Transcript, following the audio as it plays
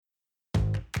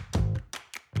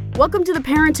Welcome to the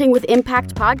Parenting with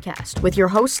Impact podcast with your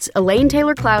hosts Elaine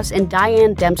Taylor-Klaus and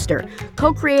Diane Dempster,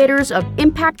 co-creators of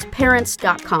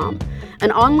ImpactParents.com,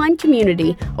 an online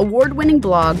community, award-winning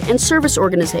blog, and service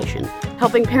organization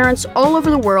helping parents all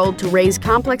over the world to raise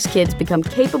complex kids become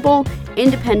capable,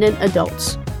 independent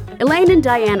adults. Elaine and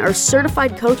Diane are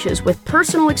certified coaches with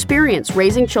personal experience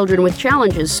raising children with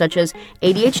challenges such as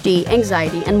ADHD,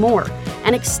 anxiety, and more,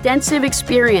 and extensive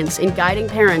experience in guiding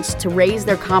parents to raise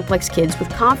their complex kids with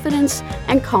confidence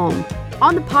and calm.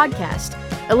 On the podcast,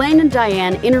 Elaine and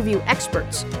Diane interview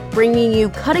experts, bringing you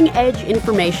cutting-edge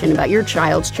information about your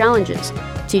child's challenges,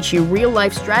 teach you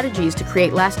real-life strategies to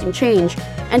create lasting change,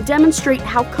 and demonstrate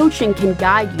how coaching can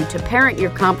guide you to parent your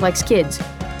complex kids,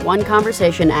 one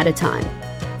conversation at a time.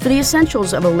 For the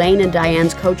essentials of Elaine and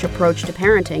Diane's coach approach to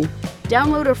parenting,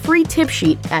 download a free tip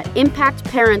sheet at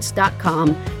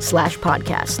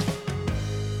impactparents.com/podcast.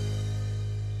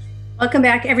 Welcome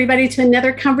back, everybody, to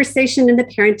another conversation in the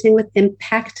Parenting with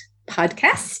Impact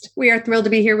podcast. We are thrilled to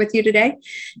be here with you today.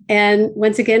 And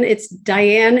once again, it's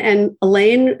Diane and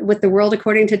Elaine with the world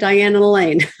according to Diane and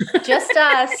Elaine. Just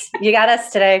us. You got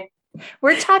us today.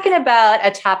 We're talking about a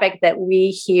topic that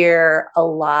we hear a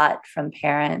lot from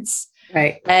parents.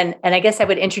 Right. And I guess I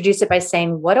would introduce it by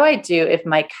saying, what do I do if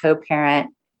my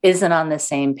co-parent isn't on the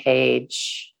same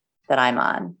page that I'm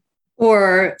on?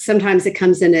 Or sometimes it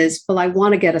comes in as, well, I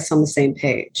want to get us on the same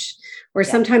page. Or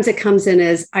sometimes it comes in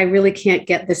as, I really can't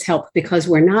get this help because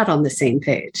we're not on the same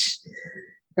page.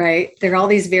 Right. There are all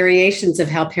these variations of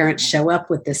how parents show up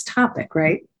with this topic,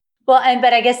 right? Well,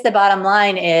 but I guess the bottom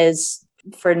line is,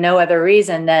 for no other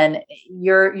reason than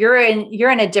you're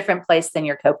in a different place than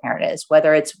your co-parent is,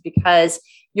 whether it's because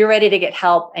you're ready to get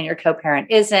help and your co-parent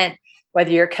isn't,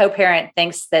 whether your co-parent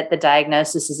thinks that the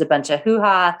diagnosis is a bunch of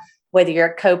hoo-ha, whether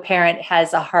your co-parent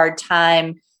has a hard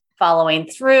time following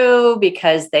through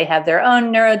because they have their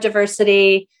own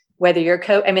neurodiversity, whether your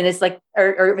it's like,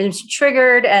 or is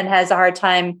triggered and has a hard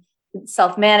time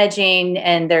self-managing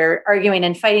and they're arguing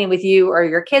and fighting with you or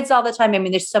your kids all the time. I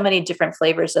mean, there's so many different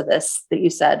flavors of this that you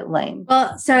said, Elaine.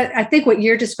 Well, so I think what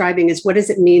you're describing is, what does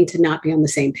it mean to not be on the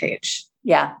same page?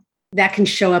 Yeah. That can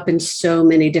show up in so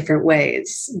many different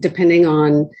ways, depending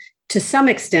on, to some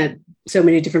extent, so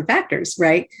many different factors,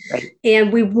 right?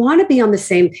 And we want to be on the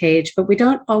same page, but we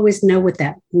don't always know what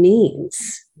that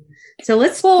means. So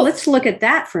let's look at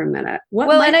that for a minute. What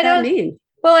might that mean?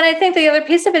 Well, and I think the other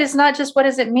piece of it is not just what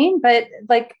does it mean, but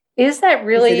like, is that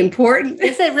really important?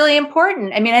 Is it really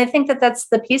important? I mean, I think that that's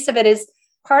the piece of it is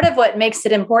part of what makes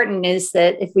it important is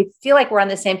that if we feel like we're on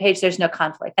the same page, there's no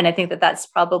conflict. And I think that that's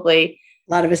probably...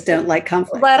 A lot of us don't like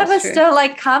conflict. A lot of us don't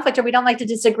like conflict, or we don't like to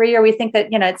disagree, or we think that,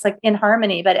 it's like in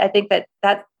harmony. But I think that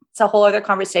that's a whole other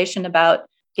conversation about,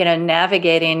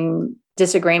 navigating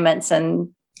disagreements and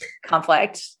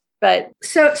conflict. But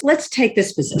so let's take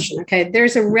this position. Okay.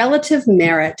 There's a relative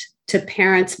merit to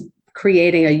parents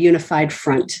creating a unified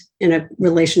front in a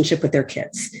relationship with their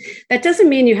kids. That doesn't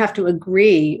mean you have to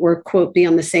agree or, quote, be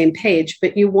on the same page,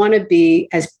 but you want to be,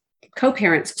 as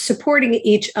co-parents, supporting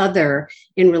each other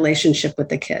in relationship with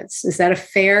the kids. Is that a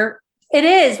fair? It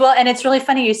is. Well, and it's really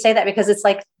funny you say that, because it's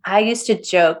like, I used to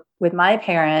joke with my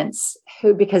parents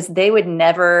because they would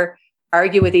never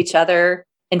argue with each other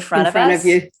in front of us.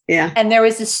 You. Yeah. And there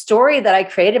was this story that I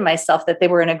created myself that they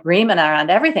were in agreement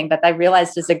around everything. But I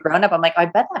realized as a grown-up, I'm like, I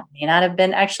bet that may not have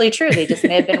been actually true. They just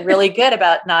may have been really good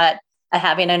about not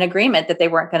having an agreement, that they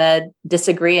weren't going to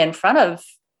disagree in front of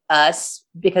us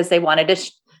because they wanted to,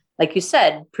 like you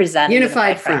said, present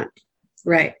unified front.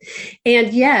 Right.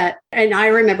 And yet, and I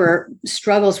remember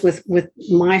struggles with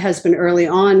my husband early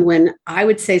on when I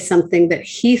would say something that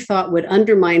he thought would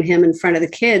undermine him in front of the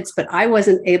kids, but I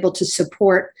wasn't able to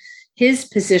support his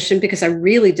position because I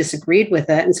really disagreed with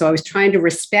it. And so I was trying to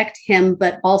respect him,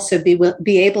 but also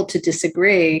be able to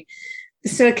disagree.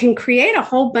 So it can create a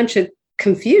whole bunch of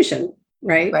confusion.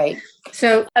 Right. Right.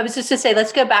 So I was just to say,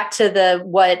 let's go back to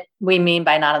what we mean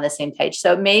by not on the same page.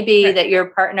 So it may be that your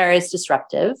partner is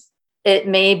disruptive. It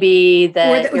may be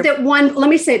that, that one, let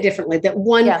me say it differently, that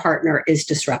one partner is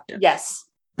disruptive. Yes.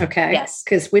 Okay. Yes.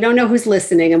 Because we don't know who's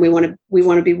listening and we want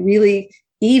to be really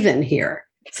even here.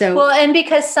 So, well, and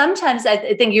because sometimes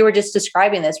I think you were just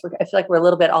describing this, I feel like we're a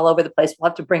little bit all over the place. We'll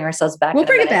have to bring ourselves back. We'll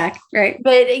bring it back. Right.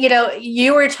 But,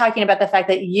 you were talking about the fact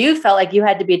that you felt like you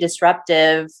had to be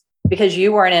disruptive because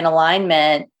you weren't in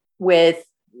alignment with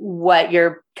what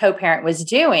your co-parent was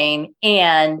doing.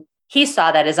 And he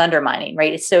saw that as undermining,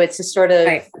 right? So it's a sort of,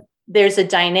 there's a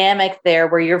dynamic there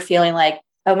where you're feeling like,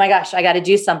 oh my gosh, I got to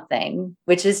do something,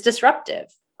 which is disruptive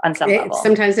on some level.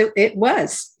 Sometimes it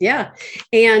was. Yeah.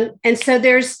 And so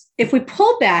if we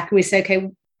pull back and we say, okay,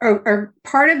 or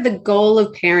part of the goal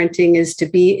of parenting is to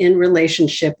be in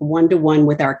relationship one-to-one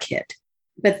with our kid.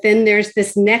 But then there's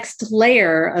this next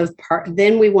layer of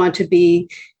then we want to be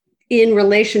in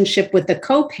relationship with the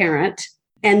co-parent,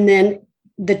 and then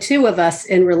the two of us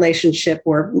in relationship,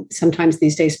 or sometimes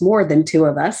these days more than two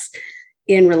of us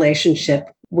in relationship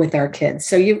with our kids.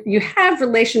 So you have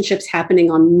relationships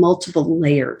happening on multiple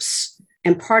layers.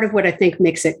 And part of what I think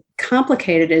makes it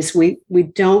complicated is we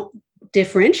don't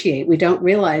differentiate. We don't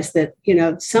realize that,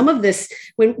 some of this,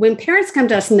 when parents come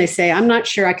to us and they say, I'm not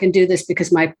sure I can do this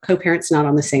because my co-parent's not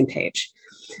on the same page.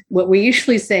 What we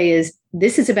usually say is,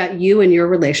 this is about you and your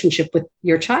relationship with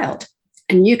your child.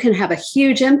 And you can have a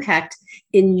huge impact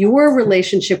in your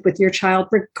relationship with your child,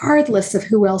 regardless of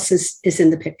who else is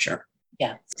in the picture.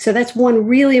 Yeah. So that's one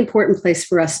really important place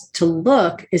for us to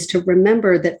look, is to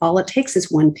remember that all it takes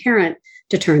is one parent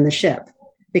to turn the ship,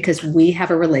 because we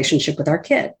have a relationship with our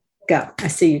kid. Go. I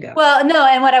see you go. Well, no.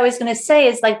 And what I was going to say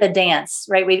is like the dance,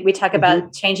 right? We talk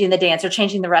about changing the dance or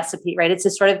changing the recipe, right? It's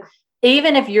a sort of,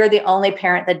 even if you're the only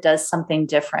parent that does something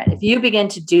different, if you begin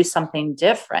to do something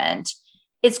different,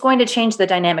 it's going to change the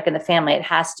dynamic in the family. It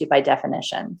has to, by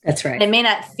definition. That's right. And it may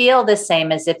not feel the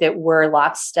same as if it were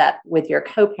lockstep with your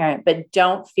co-parent, but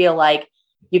don't feel like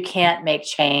you can't make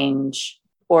change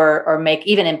or make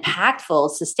even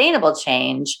impactful, sustainable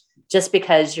change just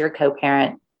because your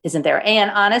co-parent isn't there.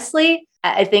 And honestly,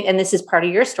 I think, and this is part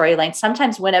of your storyline,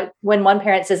 sometimes when one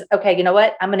parent says, okay, you know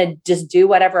what, I'm going to just do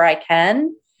whatever I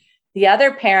can, the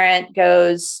other parent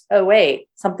goes, oh, wait,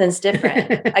 something's different.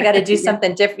 I got to do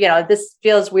something different. This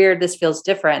feels weird. This feels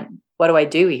different. What do I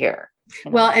do here?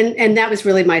 Well, and that was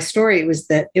really my story. It was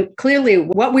that clearly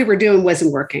what we were doing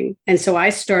wasn't working. And so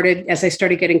as I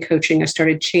started getting coaching, I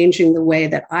started changing the way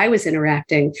that I was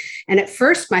interacting. And at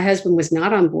first, my husband was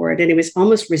not on board and he was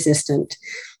almost resistant.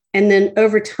 And then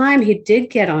over time, he did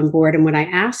get on board. And when I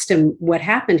asked him what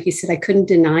happened, he said, I couldn't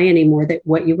deny anymore that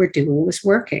what you were doing was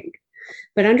working.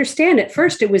 But understand, at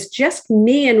first, it was just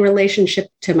me in relationship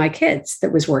to my kids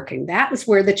that was working. That was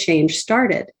where the change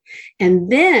started. And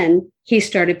then he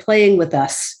started playing with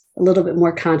us a little bit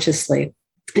more consciously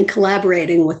and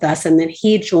collaborating with us. And then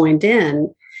he joined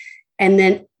in. And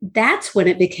then that's when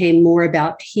it became more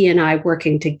about he and I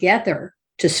working together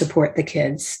to support the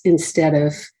kids instead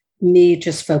of me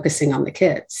just focusing on the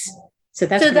kids. So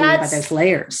that's what I mean by those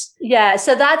layers. Yeah.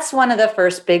 So that's one of the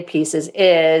first big pieces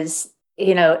is,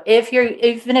 even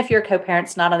if your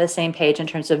co-parent's not on the same page in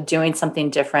terms of doing something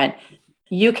different,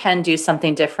 you can do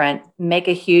something different, make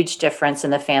a huge difference in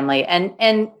the family. And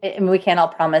we can't all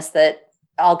promise that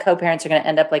all co-parents are going to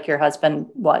end up like your husband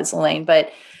was, Elaine,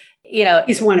 but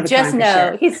he's one of a just kind.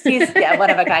 Know he's one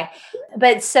of a kind.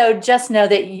 But so just know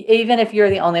that even if you're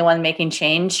the only one making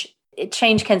change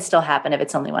can still happen if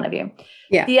it's only one of you.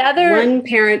 Yeah. The other one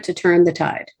parent to turn the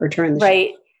tide or turn the right.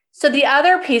 ship. So the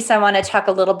other piece I want to talk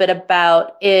a little bit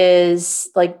about is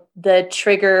like the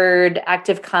triggered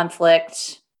active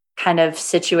conflict kind of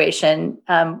situation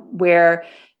where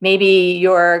maybe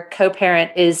your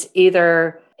co-parent is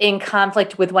either in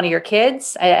conflict with one of your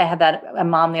kids. I had a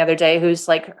mom the other day who's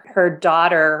like her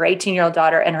 18-year-old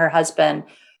daughter and her husband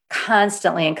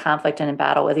constantly in conflict and in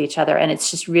battle with each other. And it's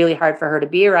just really hard for her to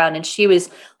be around. And she was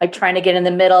like trying to get in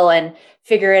the middle and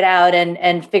figure it out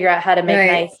and figure out how to make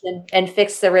nice and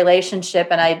fix the relationship.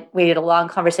 And we had a long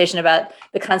conversation about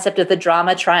the concept of the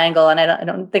drama triangle. And I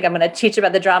don't think I'm going to teach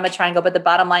about the drama triangle, but the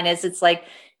bottom line is it's like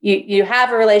you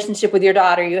have a relationship with your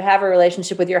daughter, you have a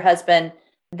relationship with your husband,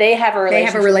 they have a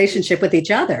relationship with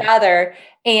each other.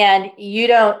 And you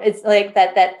don't, it's like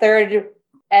that third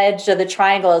edge of the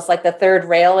triangle is like the third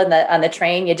rail on the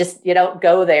train. You don't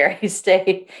go there. You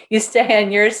stay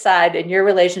on your side in your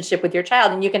relationship with your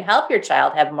child, and you can help your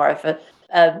child have more of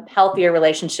a healthier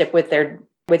relationship with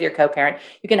your co-parent.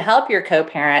 You can help your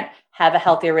co-parent have a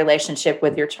healthier relationship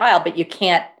with your child, but you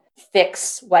can't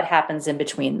fix what happens in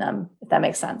between them, if that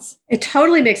makes sense. It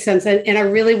totally makes sense. And I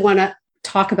really want to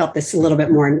talk about this a little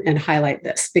bit more and highlight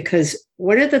this, because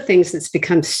one of the things that's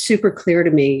become super clear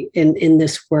to me in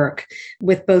this work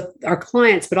with both our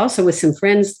clients, but also with some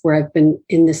friends where I've been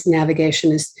in this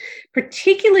navigation is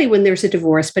particularly when there's a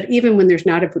divorce, but even when there's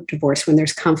not a divorce, when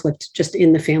there's conflict just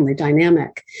in the family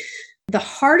dynamic. The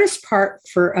hardest part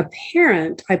for a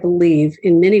parent, I believe,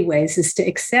 in many ways, is to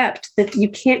accept that you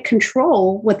can't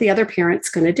control what the other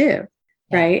parent's going to do,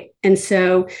 right? And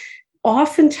so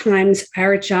oftentimes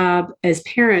our job as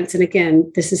parents, and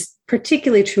again, this is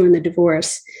particularly true in the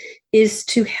divorce, is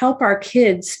to help our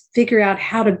kids figure out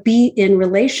how to be in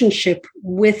relationship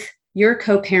with your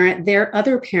co-parent, their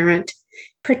other parent,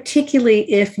 particularly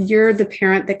if you're the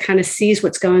parent that kind of sees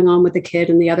what's going on with the kid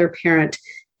and the other parent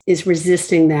is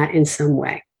resisting that in some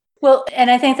way. Well, and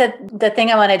I think that the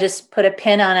thing I want to just put a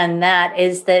pin on that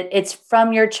is that it's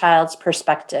from your child's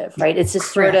perspective, right? It's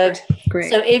just sort of,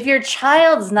 Great. so if your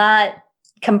child's not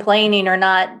complaining or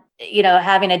not,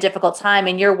 having a difficult time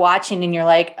and you're watching and you're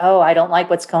like, oh, I don't like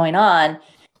what's going on,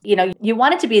 you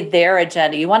want it to be their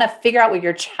agenda. You want to figure out what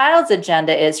your child's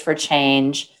agenda is for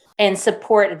change and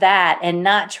support that and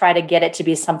not try to get it to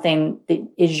be something that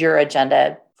is your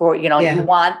agenda for, you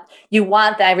want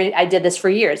that. I did this for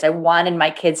years. I wanted my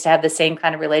kids to have the same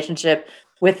kind of relationship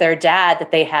with their dad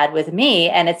that they had with me.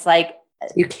 And it's like,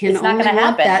 it's not going to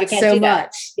happen. That you can't so do that.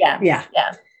 much. Yeah.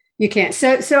 You can't.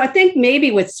 So I think maybe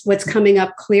what's coming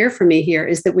up clear for me here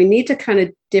is that we need to kind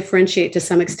of differentiate to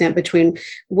some extent between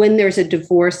when there's a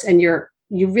divorce and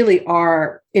you really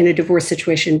are in a divorce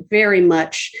situation, very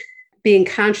much being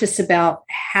conscious about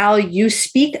how you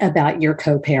speak about your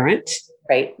co-parent.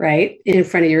 Right. In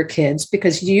front of your kids,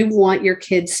 because you want your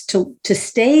kids to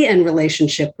stay in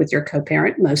relationship with your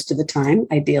co-parent most of the time,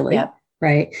 ideally. Yeah.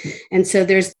 Right. And so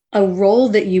there's a role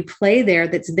that you play there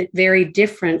that's very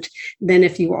different than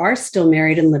if you are still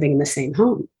married and living in the same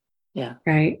home. Yeah.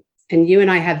 Right. And you and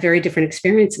I have very different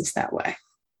experiences that way.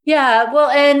 Yeah. Well,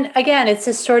 and again, it's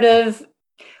a sort of,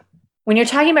 when you're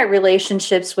talking about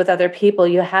relationships with other people,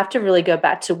 you have to really go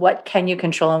back to what can you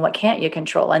control and what can't you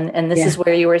control. And this is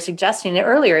where you were suggesting it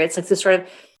earlier. It's like this sort of,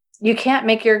 you can't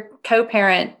make your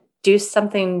co-parent do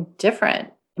something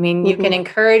different. I mean, you can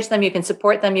encourage them, you can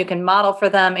support them, you can model for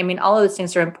them. I mean, all of those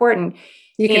things are important.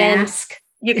 You can ask.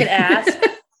 You can ask.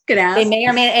 They may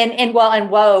or may, and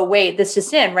whoa, wait, this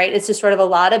is in, right? It's just sort of a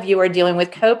lot of you are dealing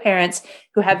with co-parents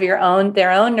who have their own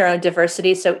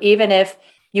neurodiversity. So even if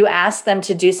you ask them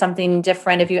to do something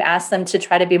different, if you ask them to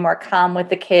try to be more calm with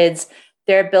the kids,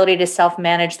 their ability to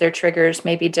self-manage their triggers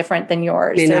may be different than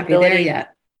yours. May not be there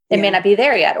yet. It may not be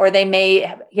there yet, or they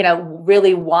may,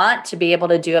 really want to be able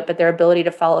to do it, but their ability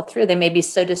to follow through, they may be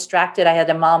so distracted. I had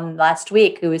a mom last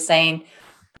week who was saying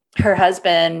her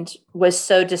husband was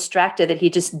so distracted that he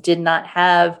just did not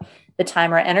have the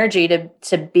time or energy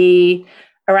to be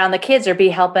around the kids or be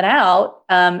helping out,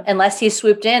 unless he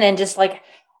swooped in and just like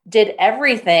did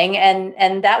everything.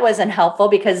 And that wasn't helpful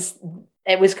because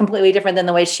it was completely different than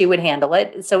the way she would handle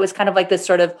it. So it was kind of like this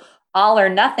sort of all or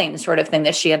nothing sort of thing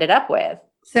that she ended up with.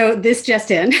 So this just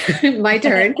in, my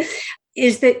turn,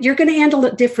 is that you're going to handle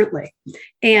it differently.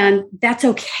 And that's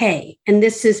okay. And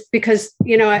this is because,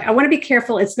 I want to be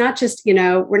careful. It's not just, I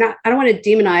don't want to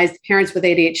demonize the parents with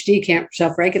ADHD can't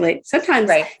self-regulate. Sometimes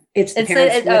it's the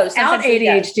parents without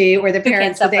ADHD or the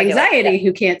parents with anxiety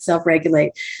who can't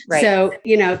self-regulate. Right. So,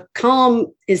 calm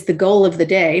is the goal of the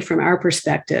day from our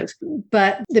perspective.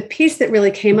 But the piece that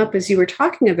really came up as you were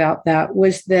talking about that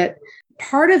was that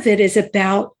part of it is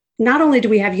about not only do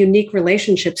we have unique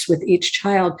relationships with each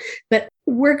child, but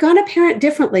we're going to parent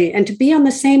differently. And to be on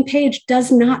the same page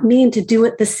does not mean to do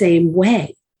it the same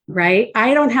way, right?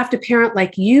 I don't have to parent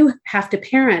like you have to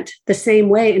parent the same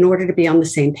way in order to be on the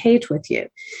same page with you.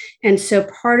 And so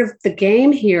part of the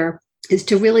game here is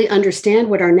to really understand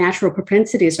what our natural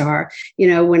propensities are.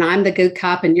 When I'm the good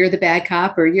cop and you're the bad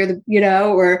cop, or you're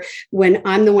or when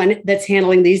I'm the one that's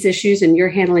handling these issues and you're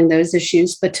handling those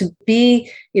issues. But to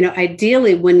be,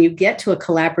 ideally, when you get to a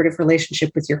collaborative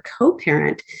relationship with your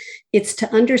co-parent, it's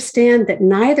to understand that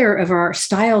neither of our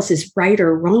styles is right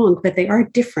or wrong, but they are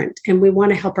different. And we want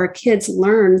to help our kids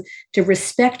learn to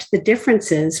respect the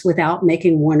differences without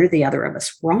making one or the other of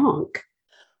us wrong.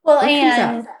 Well,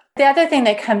 and the other thing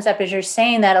that comes up as you're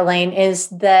saying that, Elaine, is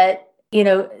that,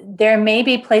 there may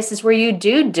be places where you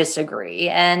do disagree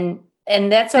and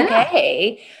that's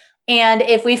okay. Yeah. And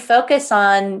if we focus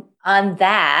on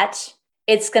that,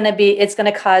 it's going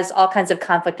to cause all kinds of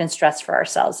conflict and stress for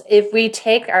ourselves. If we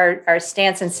take our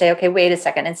stance and say, okay, wait a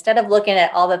second, instead of looking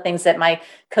at all the things that my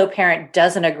co-parent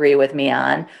doesn't agree with me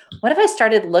on, what if I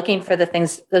started looking for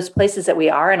those places that we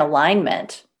are in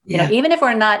alignment? Even if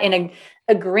we're not in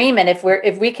agreement,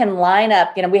 if we can line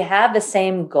up, we have the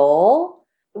same goal,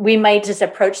 we might just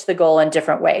approach the goal in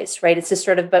different ways, right? It's just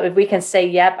sort of, but if we can say,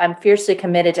 yep, I'm fiercely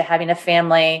committed to having a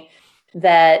family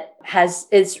that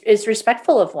is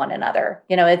respectful of one another.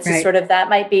 It's right. Sort of, that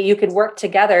might be, you could work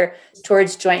together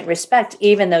towards joint respect,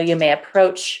 even though you may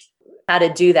approach how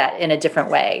to do that in a different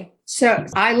way. So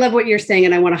I love what you're saying,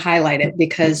 and I want to highlight it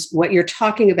because what you're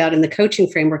talking about in the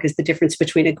coaching framework is the difference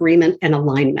between agreement and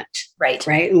alignment. Right.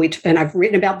 Right. And I've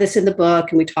written about this in the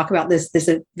book, and we talk about this. This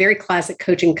is a very classic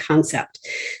coaching concept.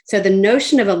 So the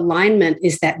notion of alignment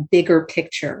is that bigger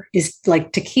picture, is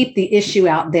like to keep the issue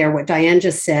out there. What Diane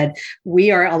just said, we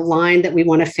are aligned that we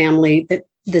want a family that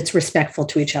that's respectful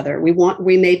to each other.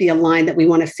 We may be aligned that we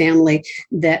want a family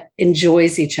that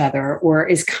enjoys each other or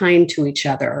is kind to each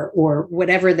other or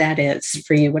whatever that is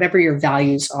for you, whatever your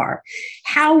values are.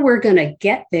 How we're going to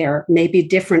get there may be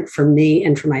different for me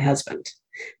and for my husband.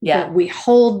 Yeah. But we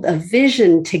hold a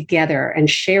vision together and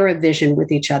share a vision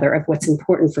with each other of what's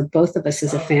important for both of us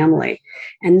as a family.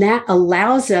 And that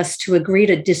allows us to agree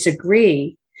to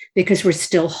disagree because we're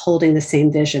still holding the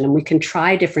same vision, and we can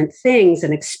try different things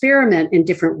and experiment in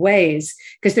different ways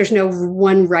because there's no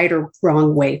one right or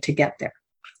wrong way to get there.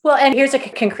 Well, and here's a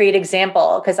concrete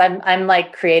example, because I'm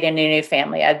like creating a new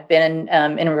family. I've been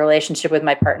in a relationship with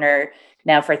my partner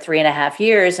now for 3.5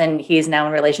 years, and he's now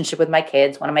in a relationship with my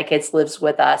kids. One of my kids lives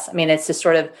with us. I mean, it's just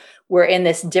sort of, we're in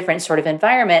this different sort of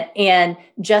environment, and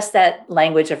just that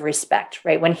language of respect,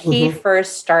 right? When he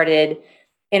first started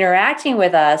interacting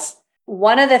with us,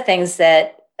 one of the things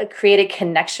that created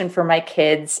connection for my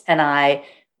kids and I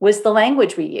was the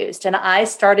language we used. And I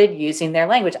started using their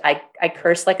language. I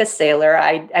curse like a sailor.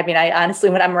 I mean, I honestly,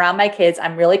 when I'm around my kids,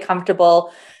 I'm really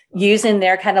comfortable using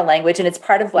their kind of language. And it's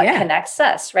part of what connects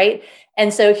us, right?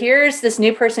 And so here's this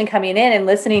new person coming in and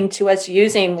listening to us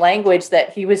using language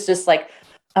that he was just like,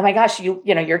 oh my gosh, you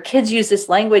know, your kids use this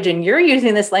language and you're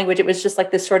using this language. It was just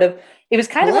like this sort of, it was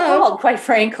kind of appalled, quite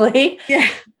frankly. Yeah.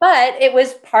 But it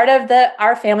was part of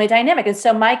our family dynamic. And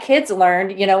so my kids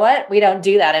learned, you know what, we don't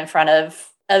do that in front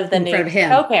of the new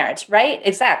co-parents, right?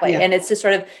 Exactly. Yeah. And it's just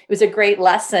sort of, it was a great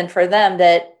lesson for them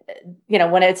that, you know,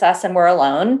 when it's us and we're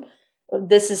alone,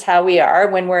 this is how we are.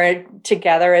 When we're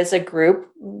together as a group,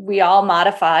 we all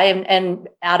modify and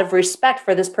out of respect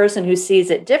for this person who sees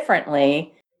it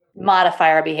differently, modify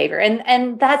our behavior.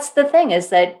 And that's the thing, is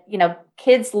that, you know,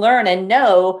 kids learn and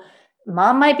know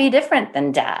mom might be different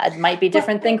than dad, might be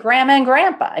different than grandma and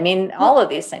grandpa. I mean, all of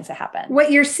these things that happen.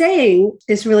 What you're saying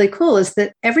is really cool, is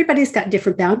that everybody's got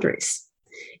different boundaries.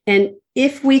 And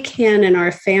if we can in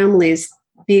our families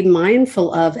be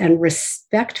mindful of and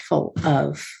respectful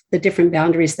of the different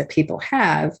boundaries that people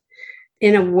have,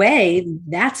 in a way,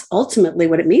 that's ultimately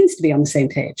what it means to be on the same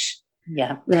page.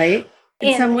 Yeah. Right?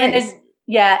 In some ways.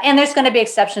 And there's going to be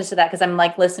exceptions to that, because I'm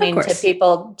like listening to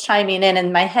people chiming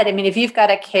in my head. I mean, if you've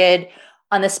got a kid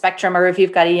on the spectrum, or if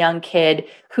you've got a young kid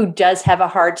who does have a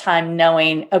hard time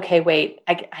knowing, okay, wait,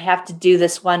 I have to do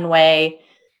this one way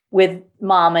with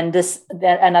mom and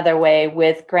another way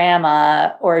with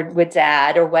grandma or with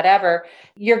dad or whatever,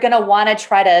 you're going to want to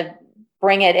try to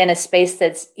bring it in a space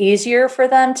that's easier for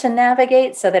them to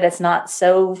navigate, so that it's not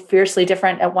so fiercely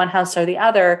different at one house or the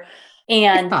other.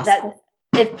 And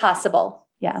if possible.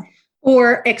 Yeah.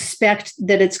 Or expect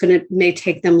that it's may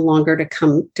take them longer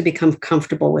to become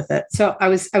comfortable with it. So I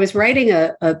was writing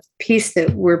a piece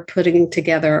that we're putting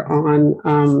together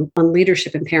on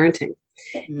leadership and parenting.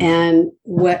 Mm-hmm. And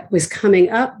what was coming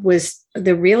up was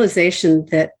the realization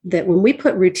that when we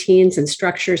put routines and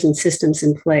structures and systems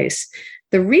in place,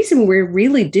 the reason we're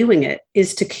really doing it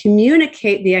is to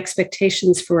communicate the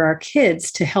expectations for our kids,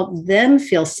 to help them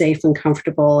feel safe and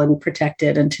comfortable and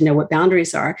protected, and to know what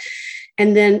boundaries are.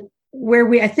 And then where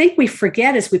I think we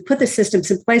forget is we put the systems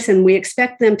in place and we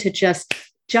expect them to just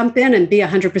jump in and be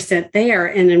 100% there.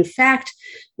 And in fact,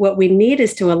 what we need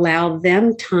is to allow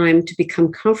them time to become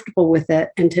comfortable with it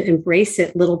and to embrace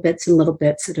it little bits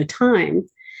at a time.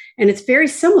 And it's very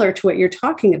similar to what you're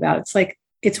talking about. It's like,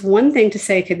 it's one thing to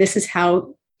say, okay, this is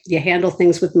how you handle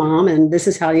things with mom, and this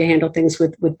is how you handle things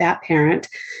with that parent.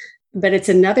 But it's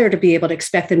another to be able to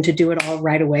expect them to do it all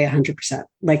right away, 100%.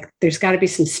 Like, there's got to be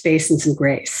some space and some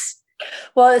grace.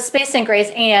 Well, space and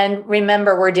grace. And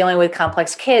remember, we're dealing with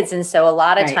complex kids. And so a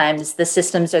lot of times the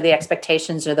systems or the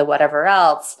expectations or the whatever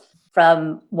else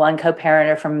from one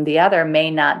co-parent or from the other may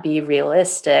not be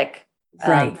realistic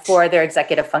for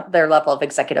their level of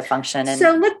executive function. And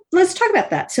so let's talk about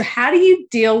that. So how do you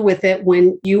deal with it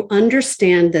when you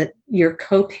understand that your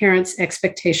co-parents'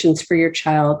 expectations for your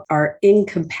child are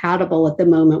incompatible at the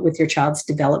moment with your child's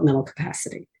developmental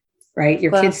capacity, right?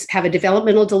 Your kids have a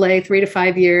developmental delay, 3 to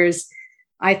 5 years.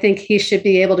 I think he should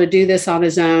be able to do this on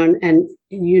his own. And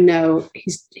you know,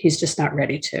 he's just not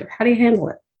ready to. How do you handle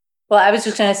it? Well, I was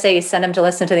just going to say, send him to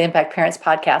listen to the Impact Parents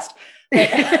podcast.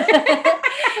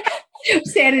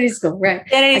 Sanity school, right?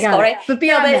 Sanity school, right? But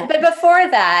before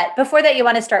that, you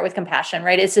want to start with compassion,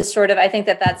 right? It's just sort of, I think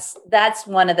that's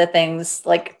one of the things,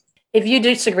 like, if you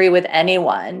disagree with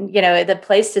anyone, you know, the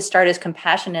place to start is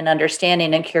compassion and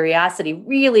understanding and curiosity,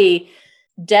 really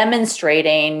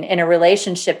demonstrating in a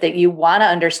relationship that you want to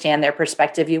understand their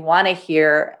perspective. You want to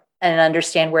hear and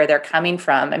understand where they're coming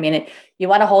from. I mean, you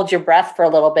want to hold your breath for a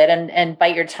little bit and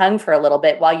bite your tongue for a little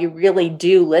bit while you really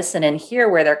do listen and hear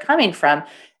where they're coming from.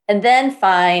 And then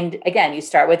again, you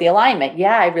start with the alignment.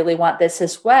 Yeah, I really want this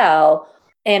as well.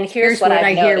 And here's what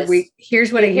I hear.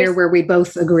 Here's what I hear where we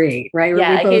both agree, right?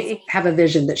 Yeah, where we both have a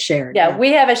vision that's shared. Yeah,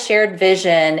 we have a shared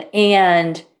vision.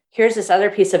 And here's this other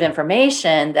piece of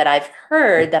information that I've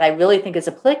heard that I really think is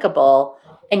applicable.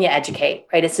 And you educate,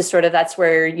 right? It's just sort of, that's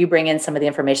where you bring in some of the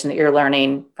information that you're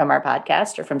learning from our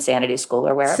podcast or from Sanity School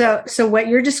or wherever. So what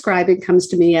you're describing comes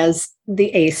to me as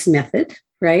the ACE method,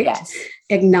 right? Yes.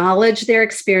 Acknowledge their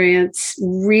experience,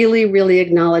 really, really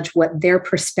acknowledge what their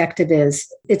perspective is.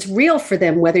 It's real for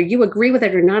them. Whether you agree with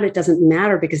it or not, it doesn't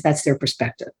matter because that's their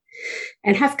perspective.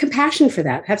 And have compassion for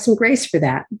that. Have some grace for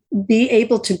that. Be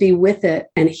able to be with it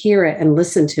and hear it and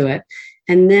listen to it.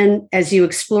 And then as you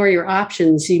explore your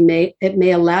options, it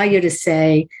may allow you to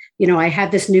say, I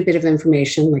have this new bit of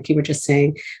information, like you were just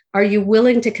saying. Are you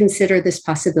willing to consider this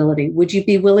possibility? Would you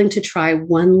be willing to try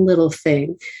one little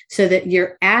thing so that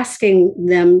you're asking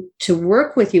them to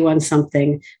work with you on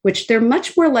something, which they're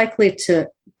much more likely to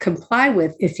comply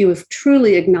with if you have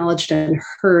truly acknowledged and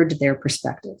heard their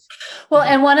perspective? Well,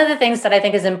 and one of the things that I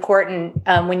think is important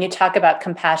when you talk about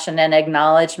compassion and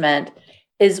acknowledgement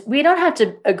is we don't have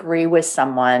to agree with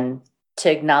someone to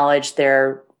acknowledge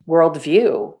their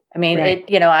worldview. I mean, right.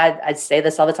 I say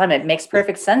this all the time. It makes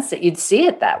perfect sense that you'd see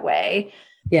it that way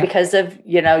because of,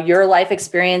 your life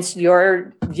experience,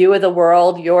 your view of the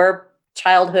world, your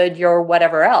childhood, your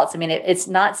whatever else. I mean, it's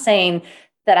not saying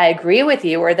that I agree with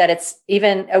you or that it's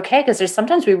even okay, because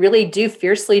sometimes we really do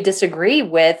fiercely disagree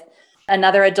with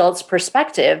another adult's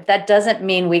perspective. That doesn't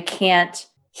mean we can't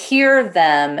hear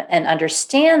them and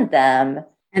understand them.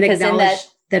 And acknowledge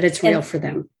that it's real for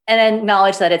them. And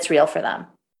acknowledge that it's real for them.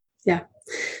 Yeah.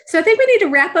 So I think we need to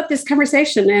wrap up this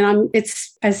conversation. And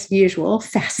it's, as usual,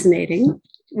 fascinating.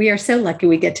 We are so lucky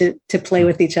we get to play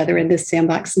with each other in this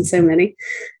sandbox and so many.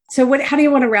 So how do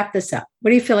you want to wrap this up?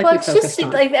 What do you feel like we focused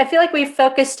on? I feel like we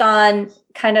focused on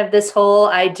kind of this whole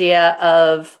idea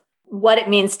of what it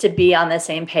means to be on the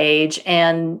same page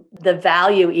and the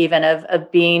value even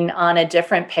of being on a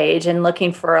different page and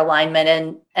looking for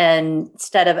alignment and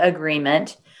instead of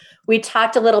agreement. We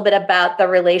talked a little bit about the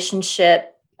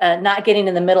relationship, not getting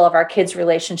in the middle of our kids'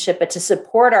 relationship, but to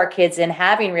support our kids in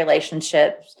having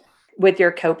relationships with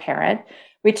your co-parent.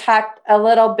 We talked a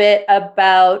little bit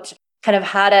about kind of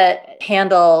how to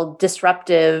handle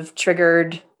disruptive,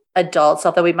 triggered adults,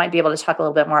 although we might be able to talk a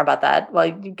little bit more about that. Well,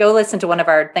 you go listen to one of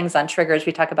our things on triggers.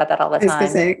 We talk about that all the time. I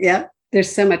was gonna say, yeah, there's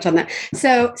so much on that.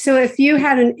 So if you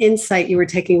had an insight you were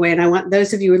taking away, and I want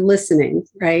those of you who are listening,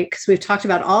 right? Because we've talked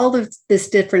about all of this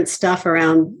different stuff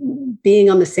around being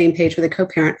on the same page with a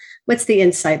co-parent. What's the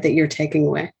insight that you're taking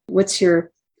away? What's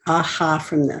your aha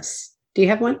from this? Do you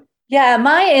have one? Yeah,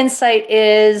 my insight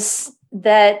is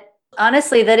that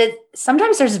honestly, that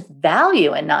sometimes there's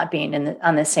value in not being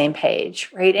on the same page,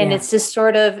 right? And it's just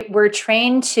sort of, we're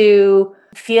trained to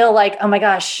feel like, oh my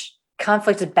gosh,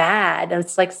 conflict is bad.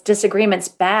 It's like disagreement's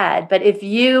bad. But if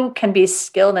you can be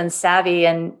skilled and savvy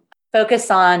and focus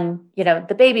on,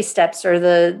 the baby steps or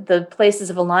the places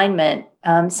of alignment,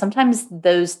 sometimes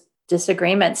those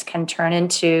disagreements can turn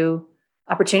into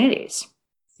opportunities.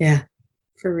 Yeah,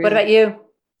 for real. What about you?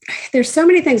 There's so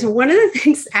many things. One of the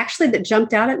things actually that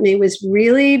jumped out at me was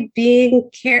really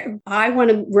I want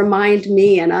to remind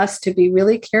me and us to be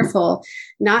really careful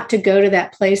not to go to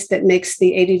that place that makes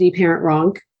the ADD parent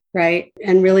wrong, right?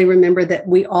 And really remember that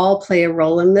we all play a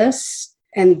role in this.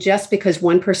 And just because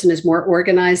one person is more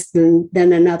organized than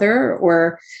another,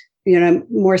 or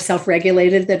more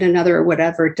self-regulated than another or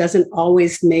whatever, doesn't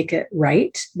always make it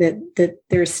right. That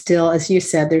there's still, as you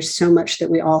said, there's so much that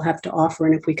we all have to offer.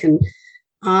 And if we can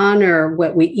honor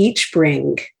what we each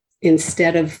bring and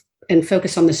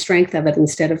focus on the strength of it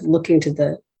instead of looking to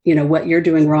the, what you're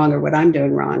doing wrong or what I'm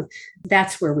doing wrong,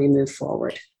 that's where we move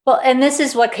forward. Well, and this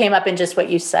is what came up in just what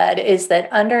you said, is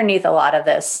that underneath a lot of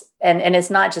this, and it's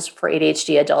not just for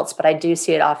ADHD adults, but I do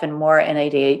see it often more in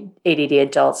ADD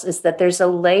adults, is that there's a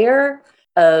layer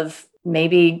of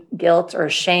maybe guilt or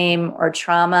shame or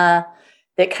trauma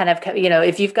that kind of,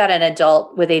 if you've got an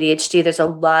adult with ADHD, there's a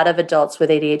lot of adults with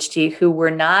ADHD who were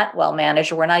not well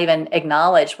managed or were not even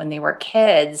acknowledged when they were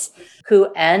kids,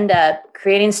 who end up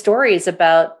creating stories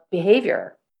about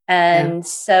behavior. And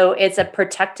so it's a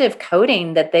protective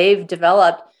coding that they've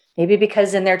developed, maybe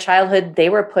because in their childhood, they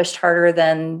were pushed harder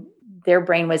than their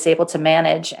brain was able to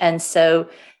manage. And so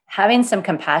having some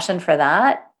compassion for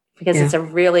that, because it's a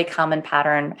really common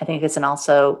pattern, I think it's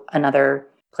also another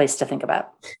place to think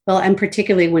about. Well, and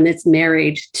particularly when it's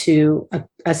married to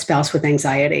a spouse with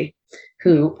anxiety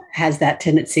who has that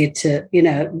tendency to,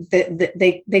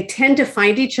 they tend to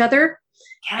find each other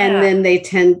and then they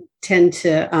tend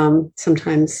to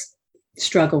sometimes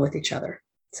struggle with each other.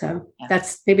 So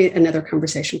that's maybe another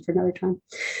conversation for another time.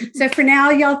 So for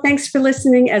now, y'all, thanks for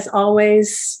listening. As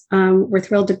always, we're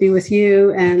thrilled to be with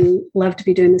you and love to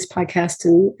be doing this podcast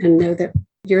and know that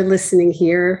your listening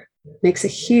here makes a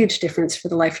huge difference for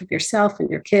the life of yourself and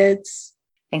your kids.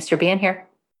 Thanks for being here.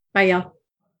 Bye, y'all.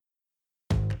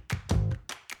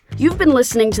 You've been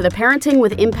listening to the Parenting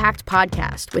with Impact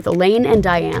podcast with Elaine and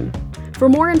Diane. For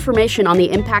more information on the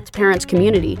Impact Parents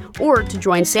community or to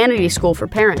join Sanity School for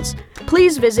Parents,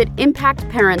 please visit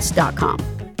impactparents.com.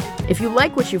 If you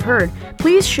like what you've heard,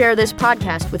 please share this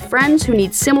podcast with friends who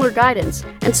need similar guidance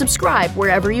and subscribe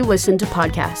wherever you listen to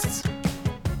podcasts.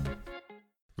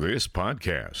 This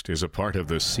podcast is a part of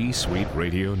the C-Suite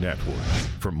Radio Network.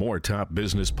 For more top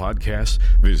business podcasts,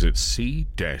 visit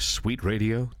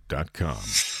c-suiteradio.com.